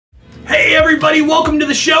Hey everybody, welcome to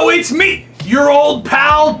the show. It's me, your old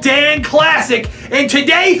pal Dan Classic, and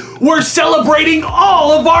today we're celebrating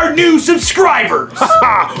all of our new subscribers.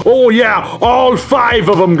 Oh yeah, all 5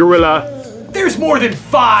 of them, Gorilla. There's more than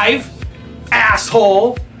 5,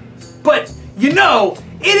 asshole. But you know,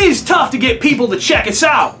 it is tough to get people to check us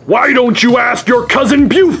out. Why don't you ask your cousin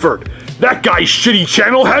Buford? That guy's shitty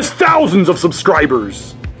channel has thousands of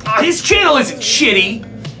subscribers. His channel isn't shitty.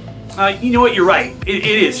 You know what, you're right. It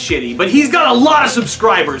is shitty, but he's got a lot of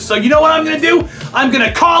subscribers. So you know what I'm gonna do? I'm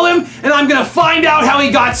gonna call him and I'm gonna find out how he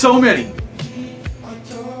got so many.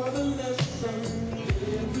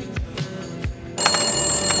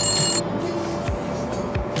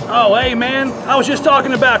 Oh, hey man, I was just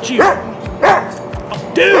talking about you.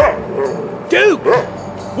 Duke,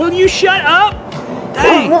 will you shut up?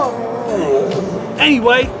 Dang.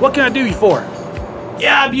 Anyway, what can I do you for?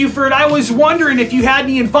 Yeah, Buford, I was wondering if you had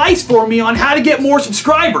any advice for me on how to get more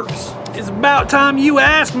subscribers. It's about time you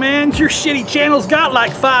asked, man. Your shitty channel's got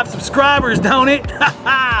like 5 subscribers, don't it? Ha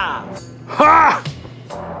ha! Ha!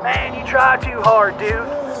 Man, you try too hard, dude.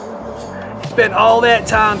 Spent all that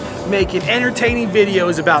time making entertaining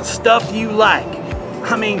videos about stuff you like.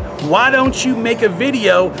 I mean, why don't you make a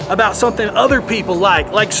video about something other people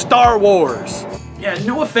like Star Wars? Yeah,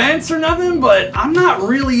 no offense or nothing, but I'm not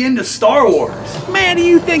really into Star Wars. Man, do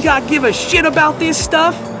you think I give a shit about this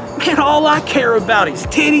stuff? Man, all I care about is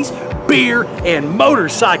titties, beer, and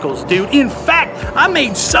motorcycles, dude. In fact, I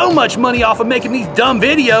made so much money off of making these dumb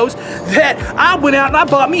videos that I went out and I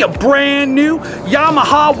bought me a brand new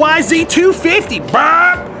Yamaha YZ250.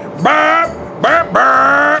 Burp, burp, burp,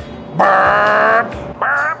 burp, burp, burp,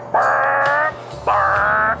 burp,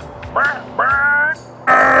 burp,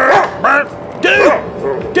 burp, burp.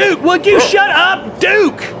 Duke, would you shut up,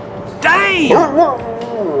 Duke? Dang!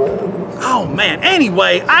 Oh man,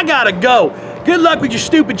 anyway, I gotta go. Good luck with your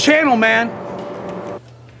stupid channel, man.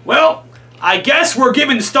 Well, I guess we're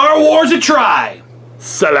giving Star Wars a try.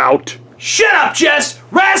 Sell out. Shut up, Jess!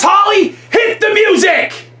 Raz Holly, hit the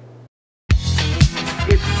music!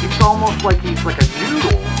 It's almost like he's like a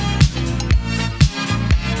noodle.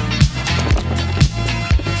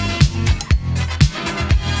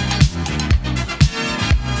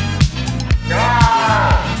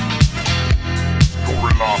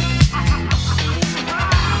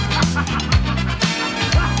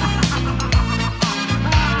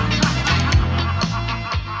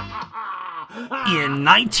 In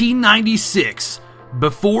 1996,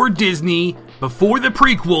 before Disney, before the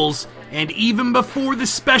prequels, and even before the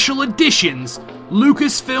special editions,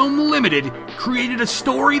 Lucasfilm Limited created a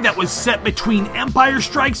story that was set between Empire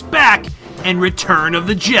Strikes Back and Return of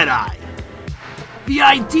the Jedi. The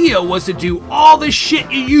idea was to do all the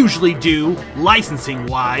shit you usually do,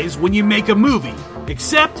 licensing-wise, when you make a movie,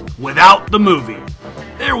 except without the movie.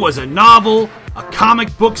 There was a novel, a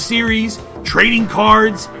comic book series, trading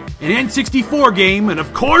cards, an N64 game, and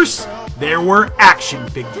of course, there were action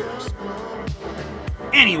figures.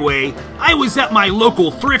 Anyway, I was at my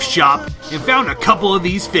local thrift shop and found a couple of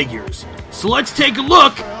these figures. So let's take a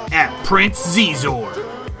look at Prince Xizor.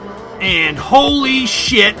 And holy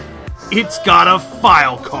shit, it's got a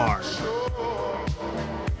file card.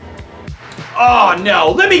 Oh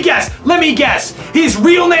no, let me guess. His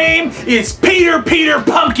real name is Peter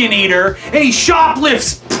Pumpkin Eater, and he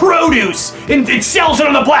shoplifts produce and sells it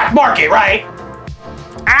on the black market, right?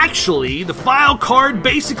 Actually, the file card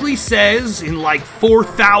basically says, in like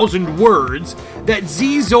 4,000 words, that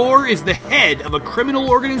Xizor is the head of a criminal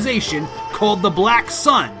organization called the Black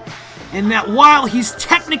Sun, and that while he's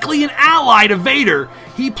technically an ally to Vader,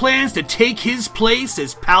 he plans to take his place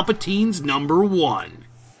as Palpatine's #1.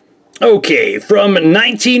 Okay, from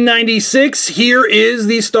 1996, here is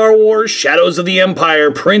the Star Wars Shadows of the Empire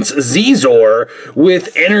Prince Xizor with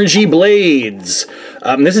energy blades.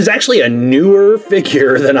 This is actually a newer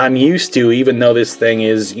figure than I'm used to, even though this thing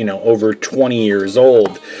is, you know, over 20 years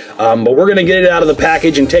old. But we're going to get it out of the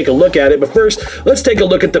package and take a look at it. But first, let's take a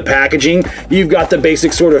look at the packaging. You've got the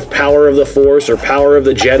basic sort of Power of the Force or Power of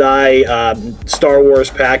the Jedi Star Wars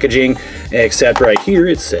packaging, except right here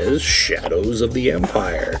it says Shadows of the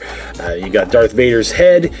Empire. You got Darth Vader's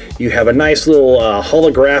head. You have a nice little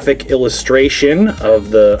holographic illustration of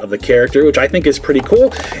the character, which I think is pretty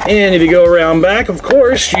cool. And if you go around back, of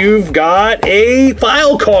course, you've got a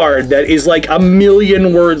file card that is like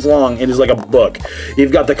 1,000,000 words long. It is like a book.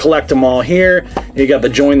 You've got the collect 'em all here. You got the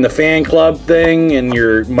join the fan club thing and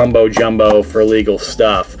your mumbo jumbo for legal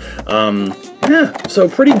stuff. Yeah, so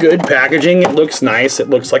pretty good packaging. It looks nice. It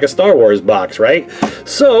looks like a Star Wars box, right?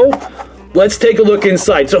 So let's take a look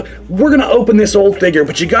inside. So we're gonna open this old figure,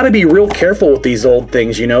 but you gotta be real careful with these old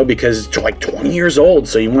things, you know, because it's like 20 years old.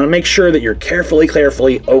 So you wanna make sure that you're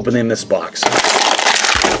carefully opening this box.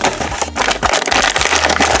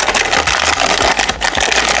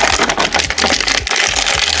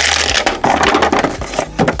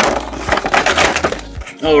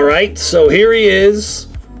 All right, so here he is,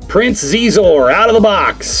 Prince Zizor out of the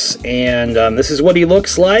box, and this is what he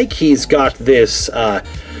looks like. He's got this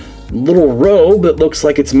little robe that looks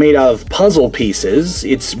like it's made out of puzzle pieces.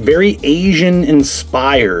 It's very Asian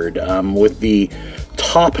inspired, with the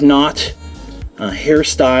top knot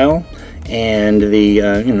hairstyle, and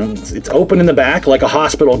the you know, it's open in the back like a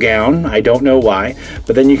hospital gown. I don't know why,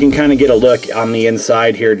 but then you can kind of get a look on the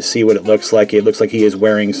inside here to see what it looks like. It looks like he is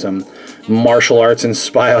wearing some martial arts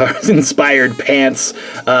inspired pants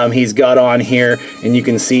he's got on here, and you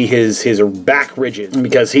can see his back ridges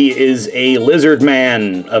because he is a lizard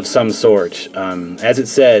man of some sort, as it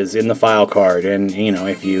says in the file card. And you know,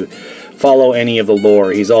 if you follow any of the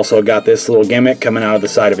lore, he's also got this little gimmick coming out of the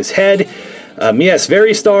side of his head. Yes,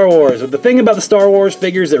 very Star Wars. But the thing about the Star Wars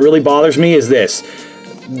figures that really bothers me is this: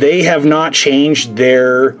 they have not changed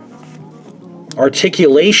their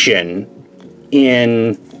articulation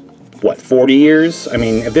in what, 40 years? I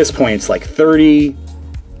mean, at this point, it's like 30,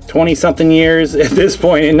 20-something years. At this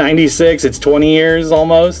point, in 96, it's 20 years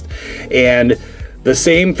almost. And the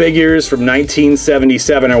same figures from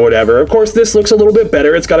 1977 or whatever. Of course, this looks a little bit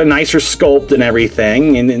better. It's got a nicer sculpt and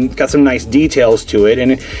everything, and got some nice details to it.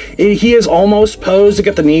 And he is almost posed to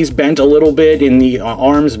get the knees bent a little bit and the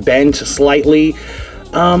arms bent slightly.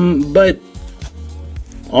 But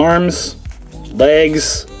arms,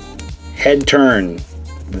 legs, head turn.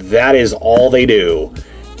 That is all they do.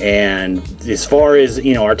 And as far as,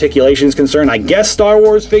 you know, articulation is concerned, I guess Star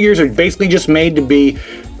Wars figures are basically just made to be,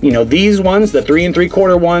 you know, these ones, the 3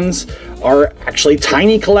 3/4 ones, are actually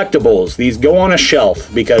tiny collectibles. These go on a shelf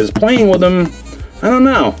because playing with them, I don't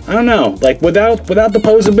know. Like without the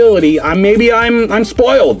posability, maybe I'm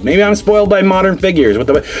spoiled. Maybe I'm spoiled by modern figures. With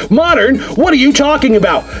the modern, what are you talking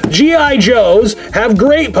about? GI Joes have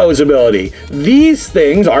great posability. These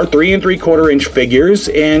things are 3 3/4 inch figures,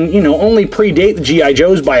 and you know, only predate the GI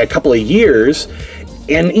Joes by a couple of years.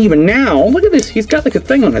 And even now, look at this. He's got like a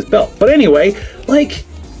thing on his belt. But anyway, like,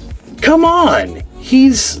 come on.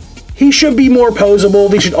 He should be more posable.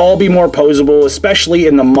 They should all be more posable, especially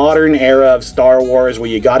in the modern era of Star Wars, where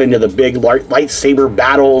you got into the big lightsaber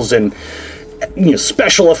battles and, you know,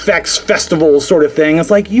 special effects festivals sort of thing. It's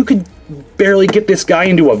like you could barely get this guy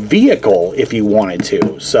into a vehicle if you wanted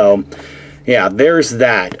to. So, yeah, there's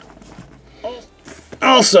that.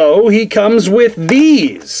 Also, he comes with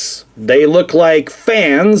these. They look like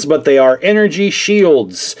fans, but they are energy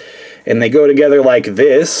shields, and they go together like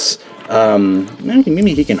this.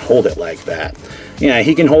 Maybe he can hold it like that. Yeah,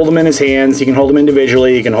 he can hold them in his hands, he can hold them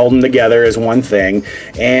individually, he can hold them together as one thing.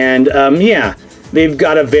 And, yeah, they've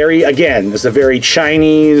got a very, again, it's a very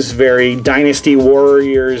Chinese, very Dynasty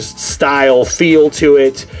Warriors style feel to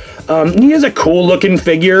it. He is a cool looking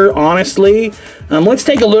figure, honestly. Let's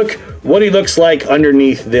take a look what he looks like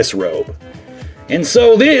underneath this robe. And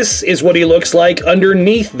so this is what he looks like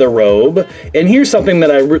underneath the robe. And here's something that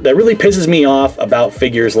that really pisses me off about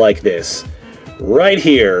figures like this. Right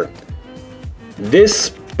here,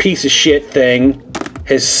 this piece of shit thing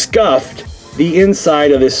has scuffed the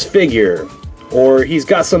inside of this figure. Or he's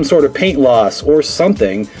got some sort of paint loss or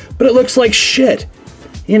something, but it looks like shit.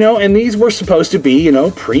 You know, and these were supposed to be, you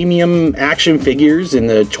know, premium action figures in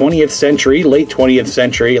the 20th century, late 20th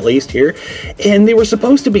century at least here, and they were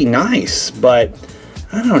supposed to be nice, but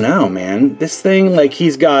I don't know, man. This thing, like,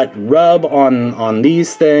 he's got rub on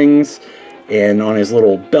these things, and on his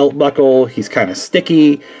little belt buckle, he's kind of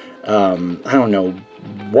sticky. I don't know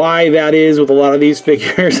why that is with a lot of these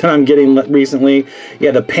figures that I'm getting recently.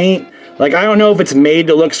 Yeah, the paint, like, I don't know if it's made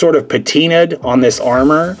to look sort of patinaed on this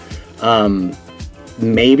armor.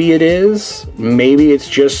 Maybe it is. Maybe it's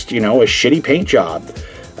just, you know, a shitty paint job.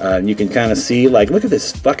 You can kind of see, like, look at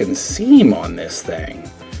this fucking seam on this thing.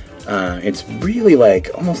 It's really like,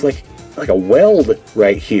 almost like a weld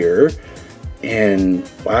right here. And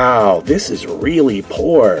wow, this is really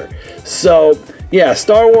poor. So, yeah,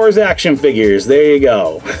 Star Wars action figures. There you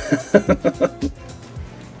go.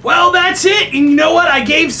 Well, that's it. And you know what? I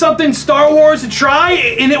gave something Star Wars a try,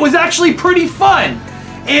 and it was actually pretty fun.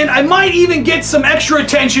 And I might even get some extra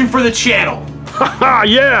attention for the channel. Haha,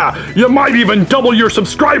 yeah! You might even double your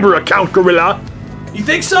subscriber account, Gorilla! You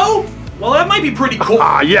think so? Well, that might be pretty cool.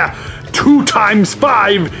 Ah, yeah! 2 times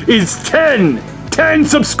 5 is 10! 10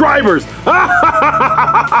 subscribers!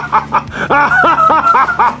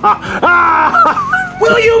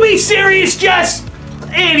 Will you be serious, Jess?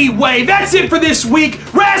 Anyway, that's it for this week.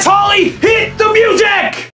 Raz Holly, hit the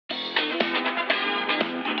music!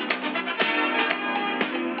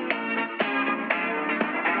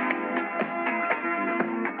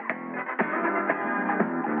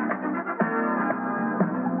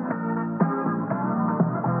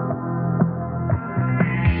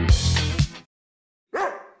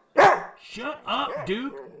 Shut up,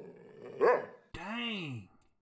 Duke. Dang.